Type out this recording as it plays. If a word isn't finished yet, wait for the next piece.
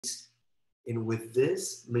And with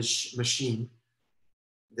this machine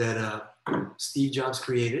that Steve Jobs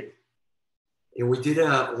created, and we did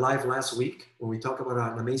a live last week when we talk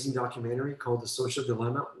about an amazing documentary called The Social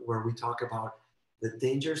Dilemma, where we talk about the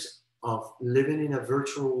dangers of living in a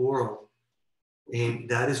virtual world. And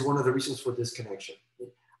that is one of the reasons for this connection.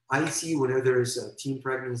 I see whenever there is a teen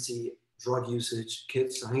pregnancy, drug usage,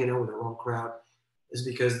 kids hanging out with the wrong crowd, is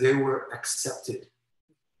because they were accepted.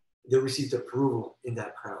 They received approval in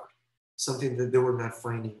that crowd, something that they were not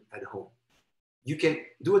finding at home. You can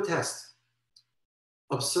do a test.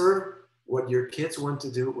 Observe what your kids want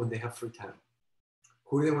to do when they have free time.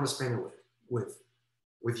 Who do they want to spend it with?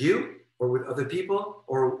 With you or with other people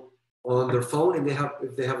or on their phone and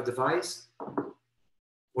if they have a device?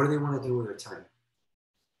 What do they want to do with their time?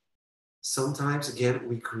 Sometimes, again,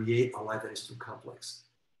 we create a life that is too complex,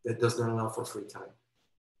 that does not allow for free time.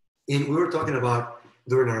 And we were talking about,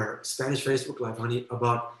 during our Spanish Facebook Live, honey,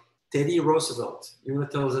 about Teddy Roosevelt. You want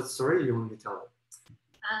to tell us that story or you want me to tell it?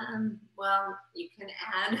 Well, you can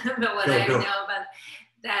add about what I know about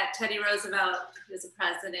that. Teddy Roosevelt was a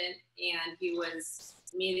president, and he was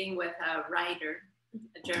meeting with a writer,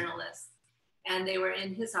 a journalist, and they were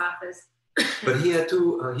in his office. But he had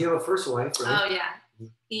a first wife, right? Oh, yeah.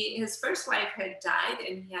 His first wife had died,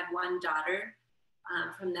 and he had one daughter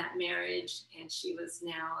from that marriage, and she was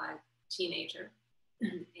now a teenager.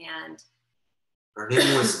 And her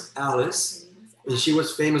name was Alice, and she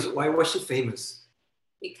was famous. Why was she famous?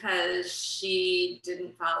 Because she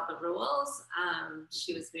didn't follow the rules.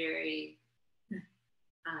 She was very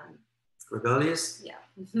rebellious.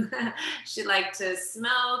 Yeah. She liked to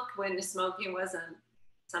smoke when smoking wasn't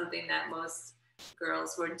something that most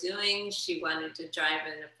girls were doing. She wanted to drive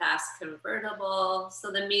in a fast convertible.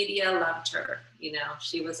 So the media loved her. You know,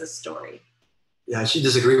 she was a story. Yeah, she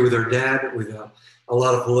disagreed with her dad with a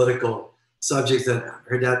lot of political subjects that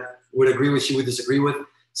her dad would agree with, she would disagree with.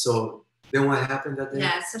 So then what happened that day?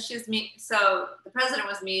 Yeah, so the president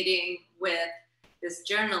was meeting with this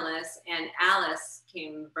journalist, and Alice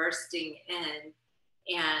came bursting in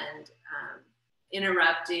and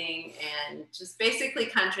interrupting and just basically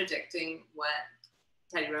contradicting what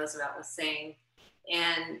Teddy Roosevelt was saying,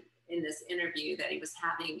 and in this interview that he was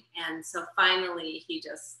having. And so finally he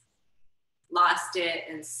just lost it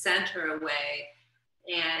and sent her away.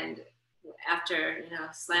 And after,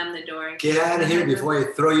 slammed the door. Get out of here before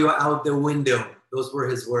I throw you out the window. Those were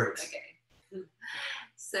his words. Okay.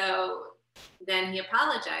 So then he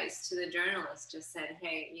apologized to the journalist, just said,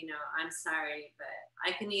 hey, I'm sorry, but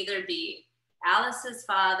I can either be Alice's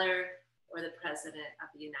father or the president of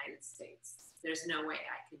the United States. There's no way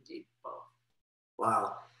I can do both.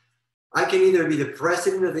 Wow. I can either be the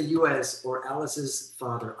president of the US or Alice's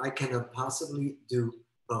father. I cannot possibly do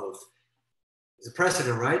both. It's a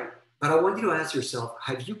precedent, right? But I want you to ask yourself,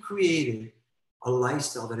 have you created a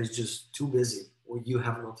lifestyle that is just too busy where you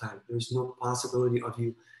have no time? There's no possibility of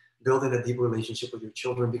you building a deep relationship with your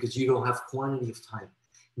children because you don't have quantity of time.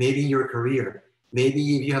 Maybe your career,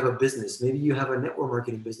 maybe if you have a business, maybe you have a network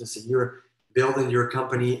marketing business and you're building your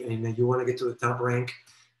company and you want to get to the top rank,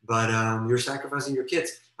 but you're sacrificing your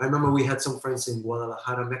kids. I remember we had some friends in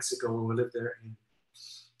Guadalajara, Mexico when we lived there.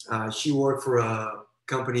 And she worked for a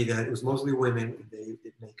company that was mostly women, and they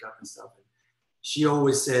did makeup and stuff. And she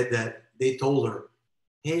always said that they told her,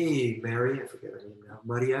 hey, Mary, I forget her name now,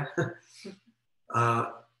 Maria,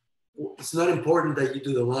 it's not important that you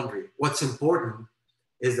do the laundry. What's important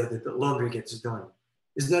is that the laundry gets done.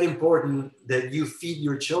 It's not important that you feed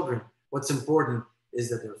your children. What's important is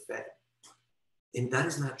that they're fed. And that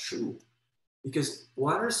is not true. Because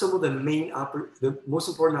what are some of the most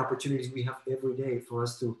important opportunities we have every day for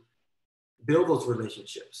us to build those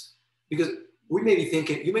relationships? Because you may be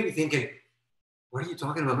thinking, what are you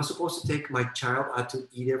talking about? Am I supposed to take my child out to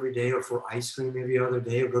eat every day or for ice cream every other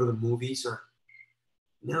day or go to the movies? Or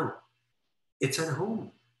no, it's at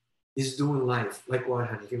home. It's doing life. Like what,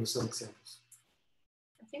 honey? Give me some examples.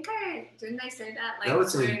 Didn't I say that? That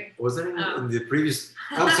was in the previous,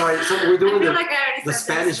 I'm sorry, so we're doing the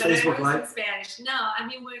Spanish Facebook Live. Spanish. No,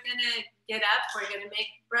 we're going to get up, we're going to make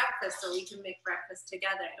breakfast so we can make breakfast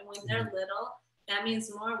together. And when they're little, that means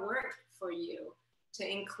more work for you to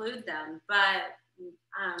include them. But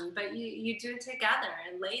you do it together,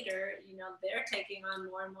 and later, they're taking on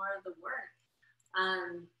more and more of the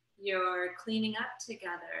work. You're cleaning up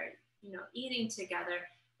together, eating together.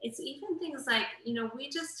 It's even things like, we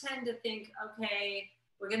just tend to think, okay,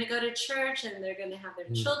 we're going to go to church and they're going to have their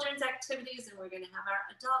children's activities and we're going to have our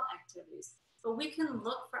adult activities. But we can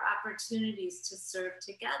look for opportunities to serve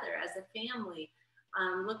together as a family.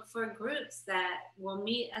 Look for groups that will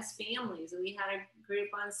meet as families. We had a group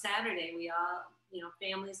on Saturday. We all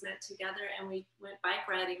families met together and we went bike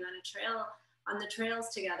riding on the trails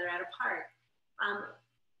together at a park.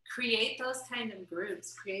 Create those kind of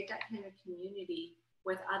groups, create that kind of community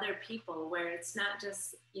with other people where it's not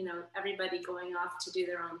just, everybody going off to do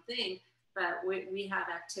their own thing, but we have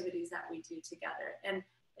activities that we do together. And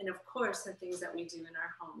of course, the things that we do in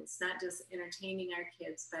our home. It's not just entertaining our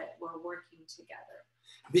kids, but we're working together.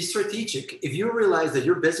 Be strategic. If you realize that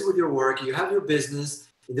you're busy with your work, you have your business,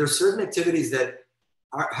 and there are certain activities that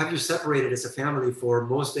have you separated as a family for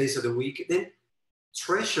most days of the week, then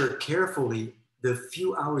treasure carefully the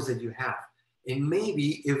few hours that you have. And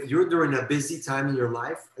maybe if you're during a busy time in your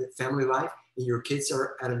life, family life, and your kids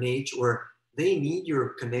are at an age where they need your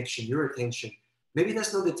connection, your attention, maybe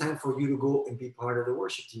that's not the time for you to go and be part of the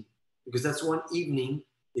worship team, because that's one evening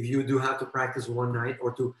if you do have to practice one night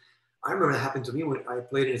or two. I remember it happened to me when I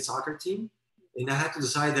played in a soccer team, and I had to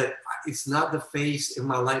decide that it's not the phase in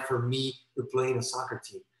my life for me to play in a soccer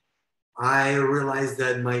team. I realized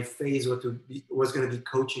that my phase was going to be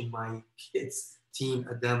coaching my kids' team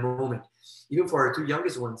at that moment. Even for our two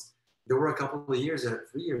youngest ones, there were a couple of years, 3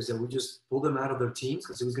 years, that we just pulled them out of their teams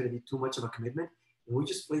because it was going to be too much of a commitment. And we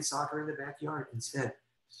just played soccer in the backyard instead.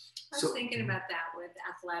 I was thinking about that with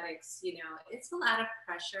athletics. It's a lot of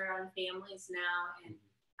pressure on families now. And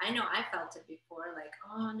I know I felt it before, like,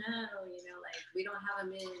 oh no, like we don't have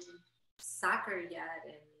them in soccer yet.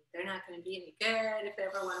 And they're not going to be any good if they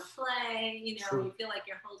ever want to play. True. You feel like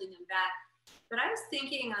you're holding them back. But I was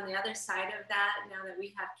thinking on the other side of that, now that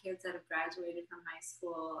we have kids that have graduated from high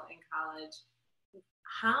school and college,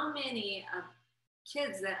 how many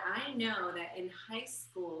kids that I know that in high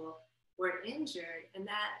school were injured and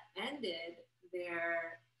that ended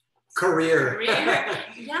their career.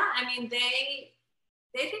 Yeah, I mean, they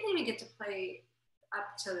didn't even get to play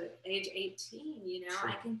up to age 18, Sure.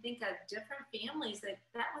 I can think of different families that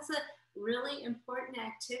was a really important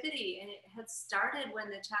activity, and it had started when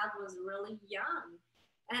the child was really young.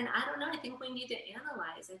 And I don't know, I think we need to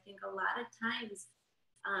analyze. I think a lot of times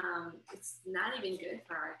it's not even good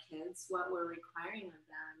for our kids what we're requiring of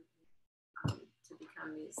them to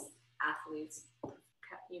become these athletes,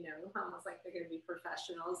 almost like they're going to be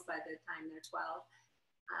professionals by the time they're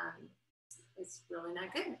 12. It's really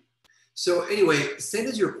not good. So anyway, send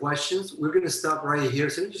us your questions. We're going to stop right here.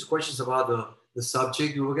 Send us questions about the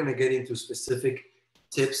subject. We're going to get into specific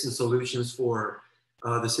tips and solutions for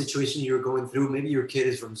the situation you're going through. Maybe your kid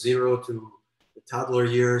is from 0 to the toddler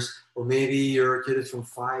years, or maybe your kid is from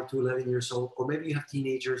 5 to 11 years old, or maybe you have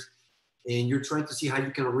teenagers and you're trying to see how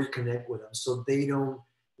you can reconnect with them so they don't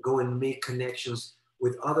go and make connections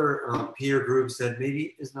with other peer groups that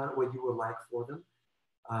maybe is not what you would like for them.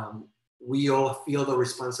 We all feel the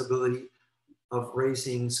responsibility of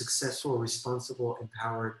raising successful, responsible,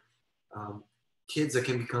 empowered kids that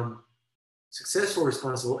can become successful,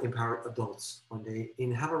 responsible, empowered adults one day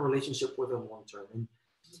and have a relationship with them long term. And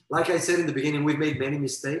like I said in the beginning, we've made many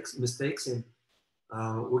mistakes, and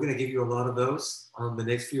we're going to give you a lot of those on the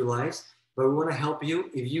next few lives. But we want to help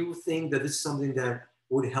you. If you think that this is something that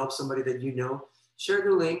would help somebody that you know, share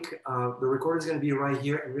the link. The recording is going to be right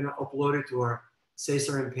here, and we're going to upload it to our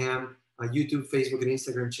Cesar and Pam YouTube, Facebook, and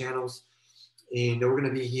Instagram channels. And we're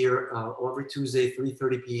going to be here every Tuesday,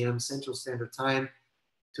 3:30 p.m. Central Standard Time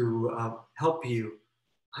to help you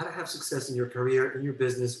how to have success in your career, in your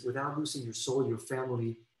business, without losing your soul, your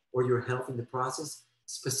family, or your health in the process,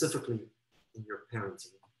 specifically in your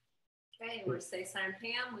parenting. Okay, we're Cesar and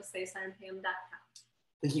Pam with cesarandpam.com.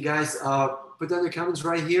 Thank you, guys. Put down your comments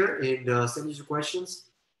right here and send us your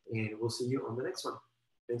questions, and we'll see you on the next one.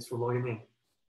 Thanks for logging in.